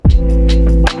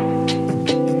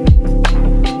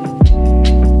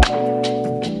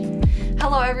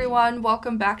everyone.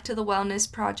 Welcome back to the Wellness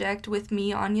Project with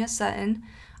me, Anya Sutton.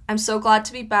 I'm so glad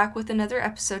to be back with another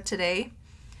episode today.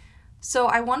 So,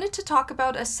 I wanted to talk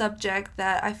about a subject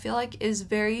that I feel like is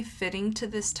very fitting to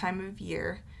this time of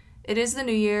year. It is the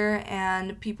new year,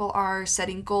 and people are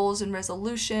setting goals and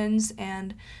resolutions,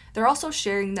 and they're also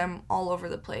sharing them all over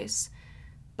the place.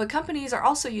 But companies are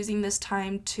also using this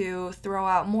time to throw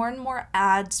out more and more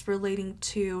ads relating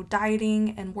to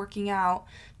dieting and working out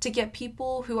to get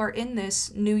people who are in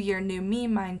this new year, new me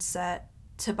mindset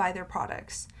to buy their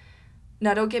products.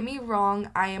 Now, don't get me wrong,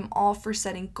 I am all for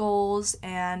setting goals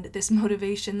and this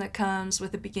motivation that comes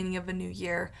with the beginning of a new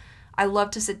year. I love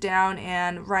to sit down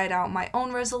and write out my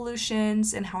own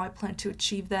resolutions and how I plan to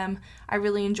achieve them. I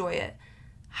really enjoy it.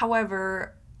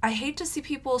 However, I hate to see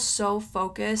people so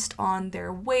focused on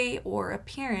their weight or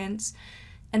appearance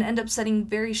and end up setting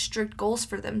very strict goals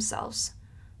for themselves.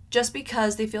 Just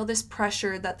because they feel this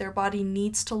pressure that their body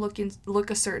needs to look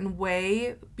a certain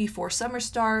way before summer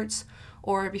starts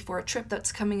or before a trip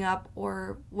that's coming up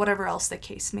or whatever else the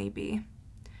case may be.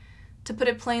 To put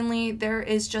it plainly, there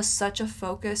is just such a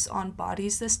focus on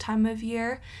bodies this time of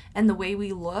year and the way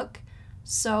we look.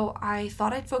 So I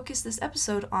thought I'd focus this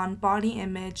episode on body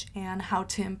image and how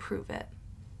to improve it.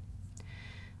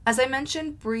 As I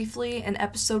mentioned briefly in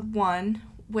episode 1,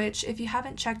 which if you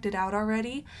haven't checked it out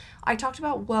already, I talked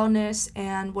about wellness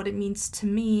and what it means to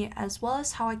me, as well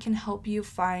as how I can help you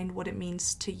find what it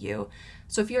means to you.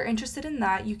 So if you're interested in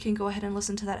that, you can go ahead and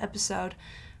listen to that episode.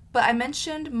 But I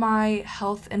mentioned my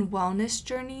health and wellness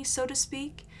journey, so to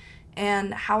speak,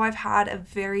 and how I've had a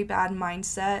very bad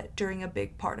mindset during a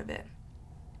big part of it.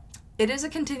 It is a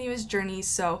continuous journey,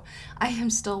 so I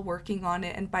am still working on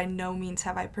it, and by no means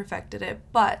have I perfected it.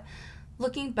 But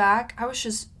looking back, I was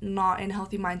just not in a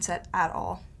healthy mindset at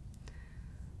all.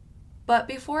 But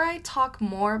before I talk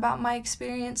more about my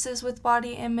experiences with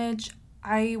body image,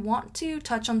 I want to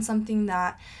touch on something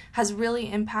that has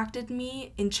really impacted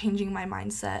me in changing my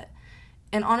mindset.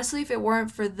 And honestly, if it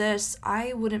weren't for this,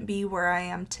 I wouldn't be where I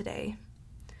am today.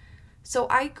 So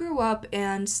I grew up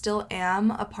and still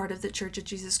am a part of the Church of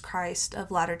Jesus Christ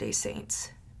of Latter-day Saints.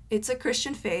 It's a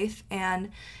Christian faith, and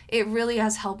it really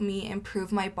has helped me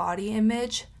improve my body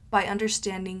image by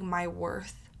understanding my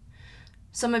worth.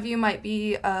 Some of you might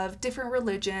be of different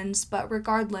religions, but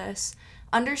regardless,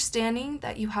 understanding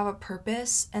that you have a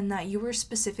purpose and that you were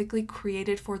specifically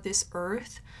created for this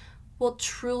earth will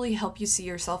truly help you see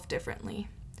yourself differently.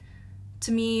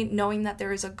 To me, knowing that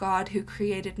there is a God who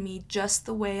created me just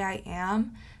the way I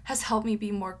am has helped me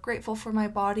be more grateful for my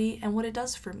body and what it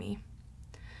does for me.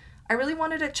 I really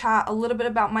wanted to chat a little bit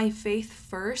about my faith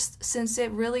first, since it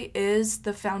really is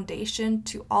the foundation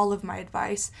to all of my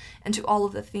advice and to all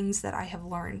of the things that I have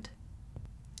learned.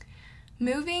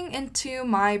 Moving into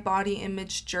my body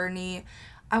image journey,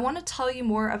 I want to tell you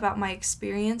more about my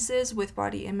experiences with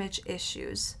body image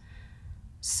issues.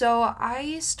 So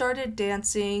I started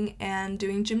dancing and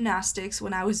doing gymnastics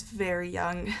when I was very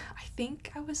young. I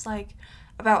think I was like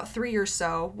about 3 or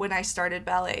so when I started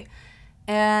ballet.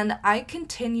 And I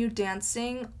continued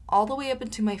dancing all the way up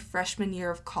into my freshman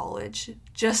year of college,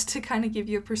 just to kind of give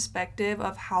you a perspective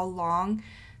of how long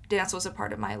dance was a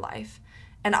part of my life.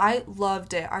 And I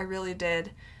loved it, I really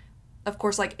did. Of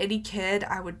course, like any kid,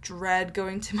 I would dread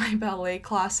going to my ballet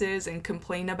classes and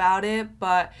complain about it,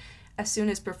 but as soon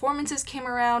as performances came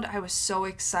around, I was so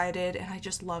excited and I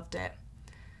just loved it.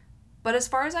 But as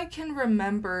far as I can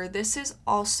remember, this is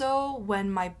also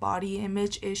when my body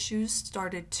image issues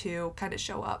started to kind of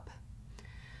show up.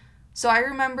 So I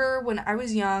remember when I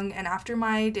was young and after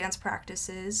my dance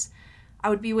practices, I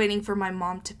would be waiting for my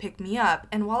mom to pick me up.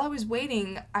 And while I was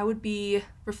waiting, I would be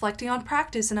reflecting on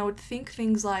practice and I would think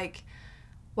things like,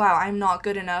 wow, I'm not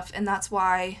good enough and that's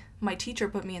why my teacher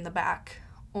put me in the back.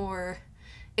 Or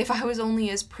if I was only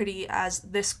as pretty as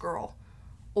this girl.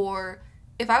 Or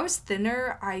if I was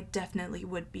thinner, I definitely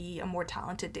would be a more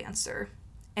talented dancer.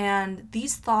 And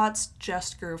these thoughts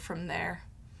just grew from there.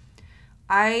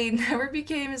 I never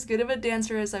became as good of a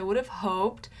dancer as I would have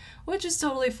hoped, which is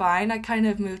totally fine. I kind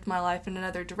of moved my life in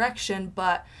another direction,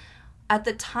 but at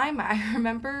the time I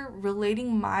remember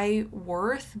relating my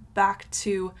worth back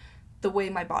to the way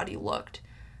my body looked.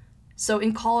 So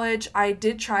in college, I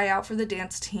did try out for the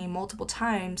dance team multiple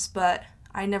times, but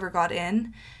I never got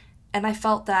in. And I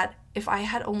felt that if I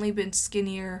had only been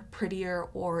skinnier, prettier,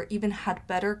 or even had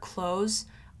better clothes,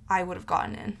 I would have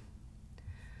gotten in.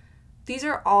 These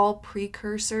are all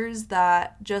precursors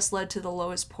that just led to the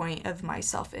lowest point of my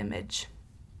self-image.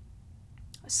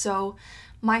 So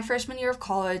my freshman year of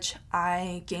college,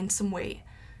 I gained some weight.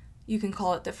 You can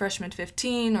call it the freshman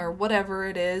 15 or whatever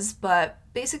it is, but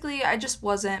basically I just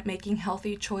wasn't making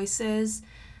healthy choices.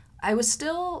 I was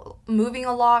still moving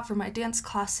a lot from my dance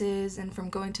classes and from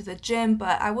going to the gym,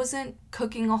 but I wasn't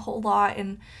cooking a whole lot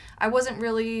and I wasn't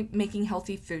really making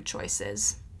healthy food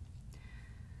choices.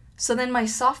 So then my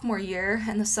sophomore year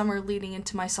and the summer leading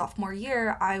into my sophomore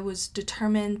year, I was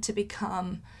determined to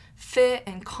become fit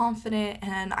and confident,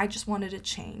 and I just wanted to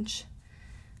change.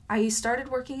 I started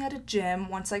working at a gym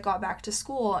once I got back to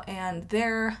school, and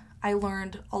there I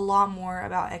learned a lot more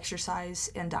about exercise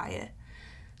and diet.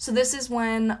 So this is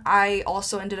when I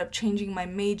also ended up changing my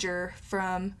major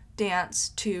from dance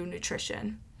to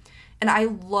nutrition. And I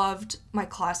loved my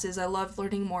classes. I loved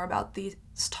learning more about these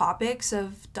topics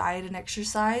of diet and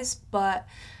exercise, but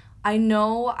I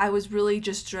know I was really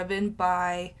just driven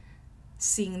by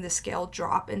seeing the scale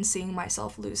drop and seeing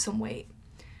myself lose some weight.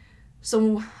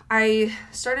 So I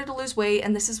started to lose weight,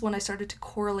 and this is when I started to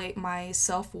correlate my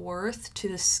self-worth to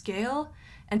the scale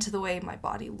and to the way my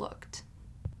body looked.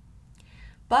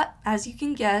 But as you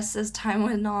can guess, as time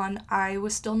went on, I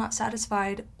was still not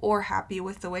satisfied or happy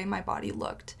with the way my body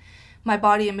looked. My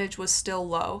body image was still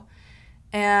low.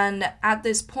 And at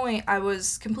this point, I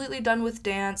was completely done with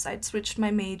dance. I'd switched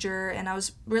my major and I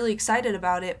was really excited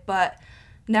about it, but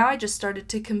now I just started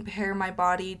to compare my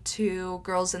body to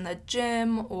girls in the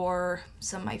gym or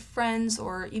some of my friends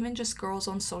or even just girls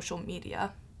on social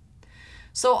media.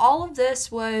 So all of this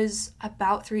was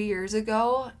about 3 years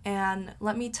ago, and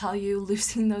let me tell you,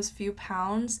 losing those few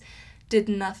pounds did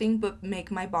nothing but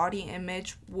make my body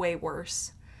image way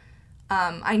worse.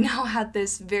 I now had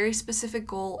this very specific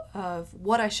goal of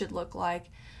what I should look like,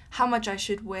 how much I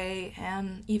should weigh,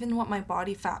 and even what my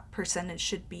body fat percentage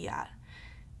should be at.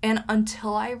 And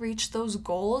until I reached those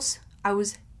goals, I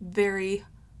was very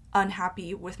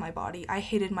unhappy with my body. I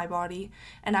hated my body,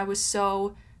 and I was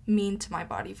so mean to my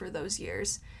body for those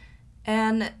years.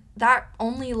 And that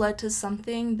only led to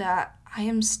something that I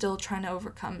am still trying to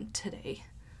overcome today.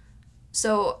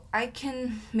 So I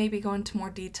can maybe go into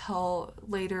more detail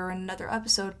later in another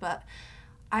episode, but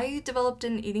I developed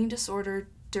an eating disorder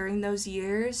during those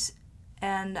years,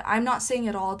 and I'm not saying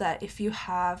at all that if you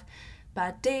have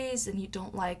bad days and you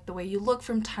don't like the way you look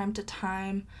from time to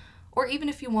time, or even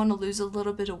if you want to lose a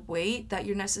little bit of weight, that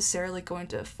you're necessarily going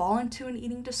to fall into an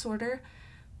eating disorder.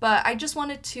 But I just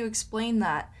wanted to explain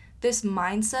that this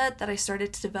mindset that I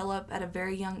started to develop at a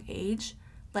very young age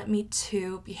led me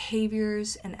to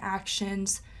behaviors and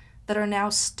actions that are now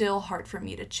still hard for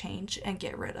me to change and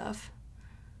get rid of.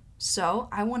 So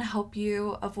I want to help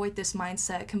you avoid this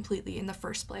mindset completely in the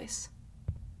first place.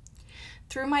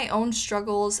 Through my own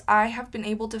struggles, I have been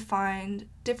able to find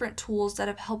different tools that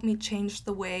have helped me change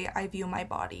the way I view my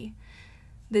body.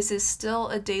 This is still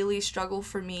a daily struggle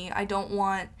for me. I don't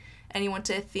want anyone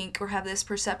to think or have this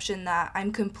perception that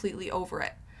I'm completely over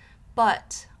it.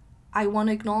 But I want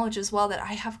to acknowledge as well that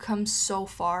I have come so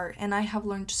far and I have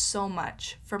learned so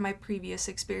much from my previous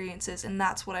experiences, and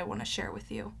that's what I want to share with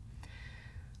you.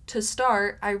 To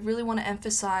start, I really want to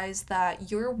emphasize that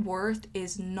your worth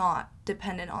is not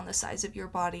dependent on the size of your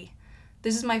body.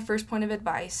 This is my first point of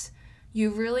advice.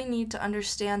 You really need to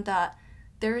understand that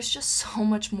there is just so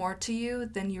much more to you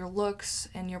than your looks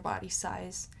and your body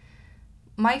size.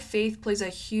 My faith plays a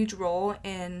huge role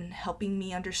in helping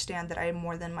me understand that I am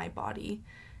more than my body.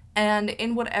 And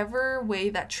in whatever way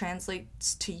that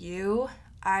translates to you,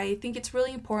 I think it's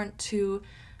really important to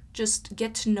just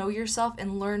get to know yourself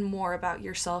and learn more about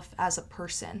yourself as a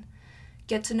person.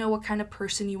 Get to know what kind of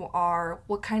person you are,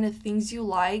 what kind of things you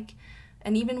like,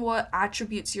 and even what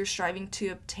attributes you're striving to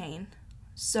obtain.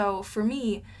 So for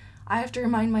me, I have to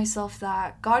remind myself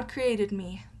that God created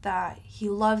me, that He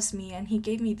loves me, and He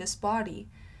gave me this body,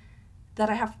 that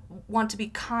I want to be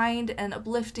kind and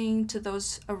uplifting to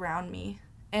those around me.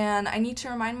 And I need to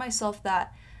remind myself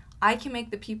that I can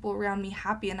make the people around me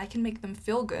happy and I can make them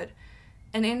feel good.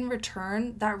 And in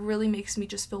return, that really makes me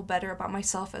just feel better about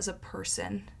myself as a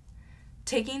person.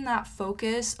 Taking that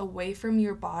focus away from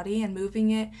your body and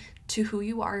moving it to who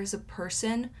you are as a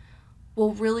person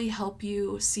will really help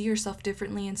you see yourself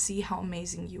differently and see how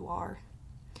amazing you are.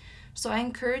 So I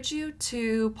encourage you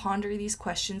to ponder these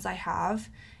questions I have.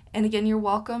 And again, you're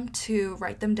welcome to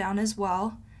write them down as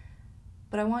well.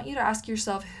 But I want you to ask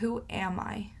yourself, who am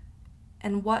I?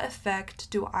 And what effect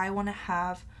do I want to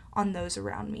have on those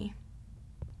around me?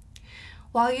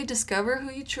 While you discover who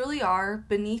you truly are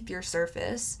beneath your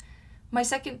surface, my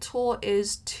second tool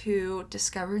is to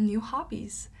discover new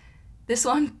hobbies. This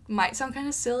one might sound kind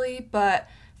of silly, but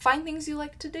find things you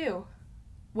like to do.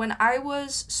 When I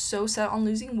was so set on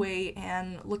losing weight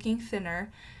and looking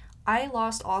thinner, I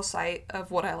lost all sight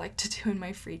of what I like to do in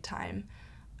my free time.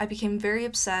 I became very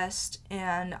obsessed,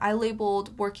 and I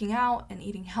labeled working out and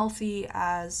eating healthy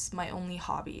as my only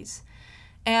hobbies.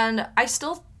 And I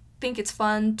still think it's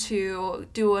fun to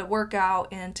do a workout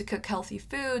and to cook healthy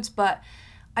foods, but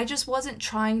I just wasn't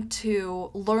trying to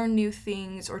learn new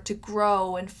things or to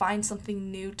grow and find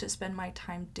something new to spend my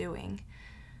time doing.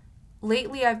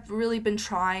 Lately, I've really been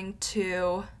trying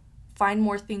to find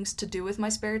more things to do with my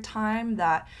spare time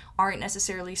that aren't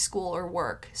necessarily school or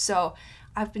work. So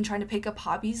I've been trying to pick up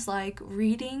hobbies like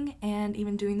reading and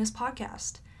even doing this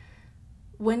podcast.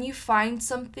 When you find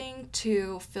something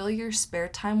to fill your spare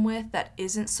time with that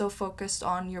isn't so focused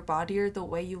on your body or the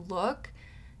way you look,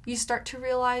 you start to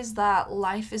realize that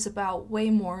life is about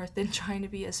way more than trying to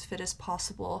be as fit as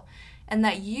possible, and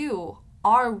that you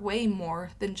are way more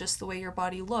than just the way your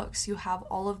body looks. You have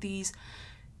all of these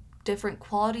different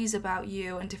qualities about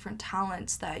you and different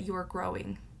talents that you are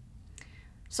growing.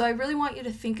 So I really want you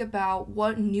to think about,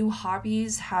 what new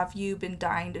hobbies have you been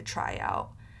dying to try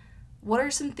out? What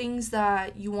are some things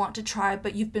that you want to try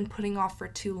but you've been putting off for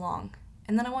too long?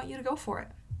 And then I want you to go for it.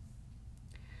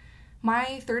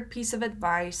 My third piece of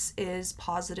advice is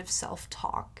positive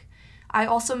self-talk. I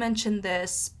also mentioned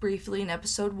this briefly in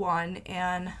episode 1,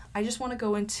 and I just want to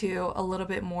go into a little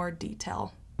bit more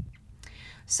detail.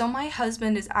 So my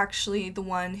husband is actually the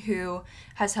one who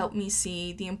has helped me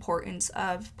see the importance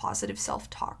of positive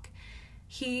self-talk.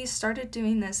 He started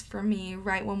doing this for me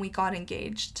right when we got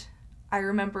engaged. I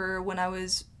remember when I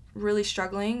was really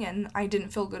struggling and I didn't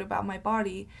feel good about my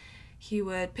body, he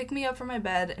would pick me up from my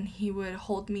bed and he would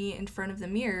hold me in front of the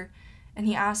mirror and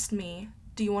he asked me,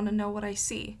 "Do you want to know what I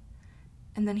see?"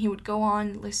 And then he would go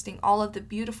on listing all of the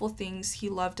beautiful things he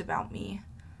loved about me.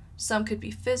 Some could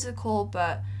be physical,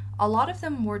 but a lot of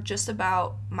them were just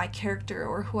about my character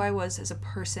or who I was as a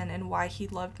person and why he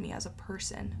loved me as a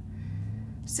person.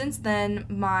 Since then,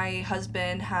 my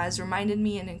husband has reminded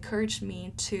me and encouraged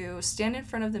me to stand in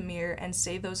front of the mirror and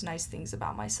say those nice things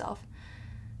about myself,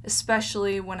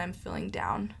 especially when I'm feeling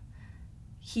down.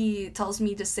 He tells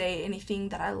me to say anything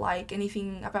that I like,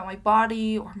 anything about my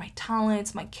body or my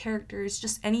talents, my characters,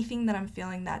 just anything that I'm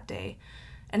feeling that day.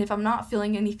 And if I'm not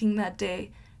feeling anything that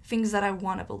day, things that I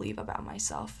want to believe about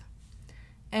myself.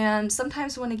 And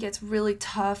sometimes when it gets really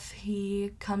tough,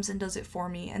 he comes and does it for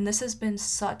me. And this has been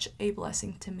such a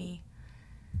blessing to me.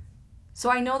 So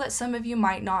I know that some of you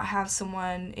might not have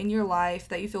someone in your life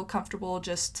that you feel comfortable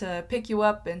just to pick you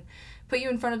up and put you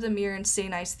in front of the mirror and say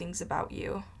nice things about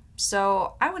you.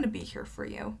 So I want to be here for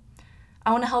you.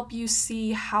 I want to help you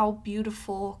see how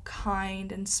beautiful, kind,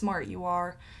 and smart you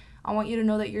are. I want you to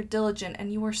know that you're diligent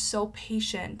and you are so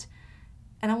patient.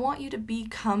 And I want you to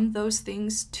become those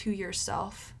things to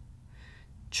yourself.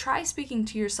 Try speaking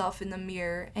to yourself in the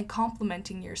mirror and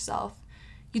complimenting yourself.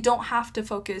 You don't have to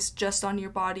focus just on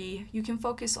your body. You can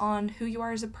focus on who you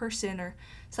are as a person or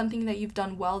something that you've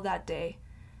done well that day.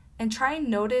 And try and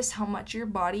notice how much your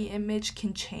body image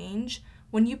can change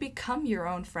when you become your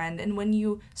own friend and when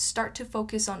you start to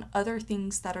focus on other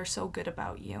things that are so good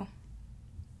about you.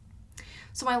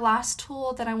 So my last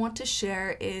tool that I want to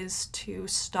share is to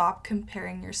stop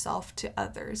comparing yourself to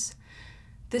others.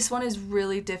 This one is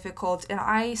really difficult and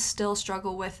I still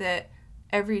struggle with it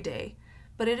every day,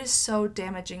 but it is so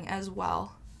damaging as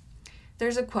well.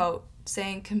 There's a quote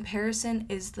saying, "Comparison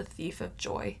is the thief of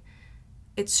joy."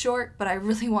 It's short, but I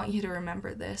really want you to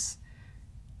remember this.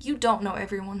 You don't know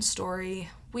everyone's story.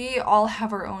 We all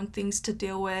have our own things to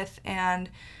deal with, and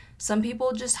some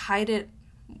people just hide it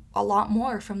a lot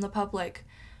more from the public.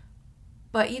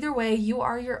 But either way, you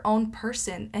are your own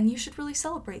person, and you should really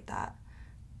celebrate that.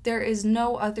 There is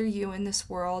no other you in this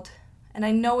world, and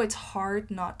I know it's hard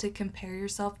not to compare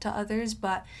yourself to others,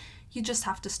 but you just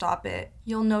have to stop it.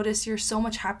 You'll notice you're so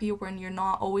much happier when you're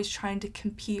not always trying to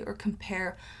compete or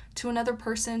compare to another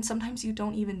person sometimes you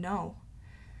don't even know.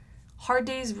 Hard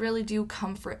days really do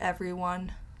come for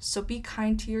everyone, so be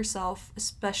kind to yourself,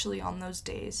 especially on those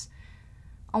days.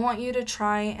 I want you to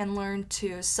try and learn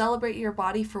to celebrate your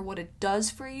body for what it does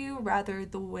for you rather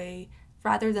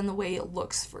than the way it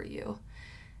looks for you.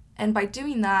 And by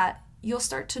doing that, you'll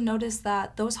start to notice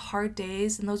that those hard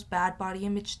days and those bad body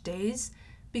image days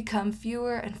become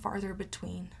fewer and farther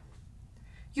between.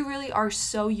 You really are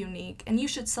so unique, and you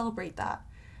should celebrate that.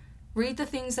 Read the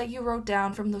things that you wrote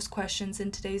down from those questions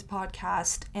in today's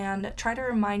podcast and try to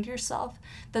remind yourself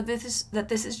that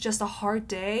this is just a hard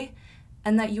day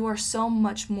and that you are so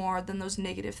much more than those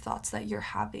negative thoughts that you're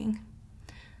having.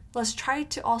 Let's try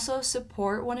to also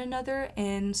support one another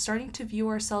in starting to view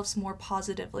ourselves more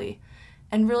positively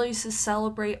and really to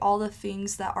celebrate all the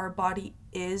things that our body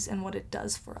is and what it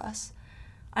does for us.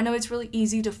 I know it's really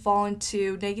easy to fall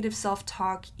into negative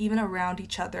self-talk even around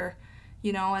each other,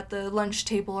 at the lunch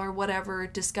table or whatever,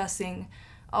 discussing,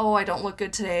 "Oh, I don't look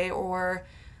good today," or,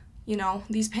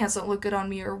 these pants don't look good on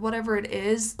me or whatever it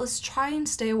is, let's try and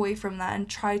stay away from that and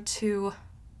try to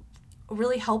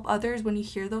really help others when you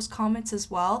hear those comments as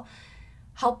well.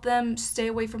 Help them stay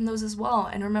away from those as well,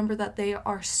 and remember that they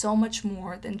are so much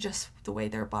more than just the way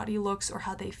their body looks or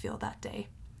how they feel that day.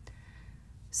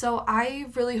 So I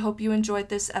really hope you enjoyed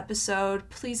this episode.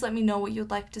 Please let me know what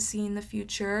you'd like to see in the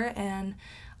future, and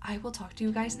I will talk to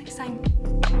you guys next time.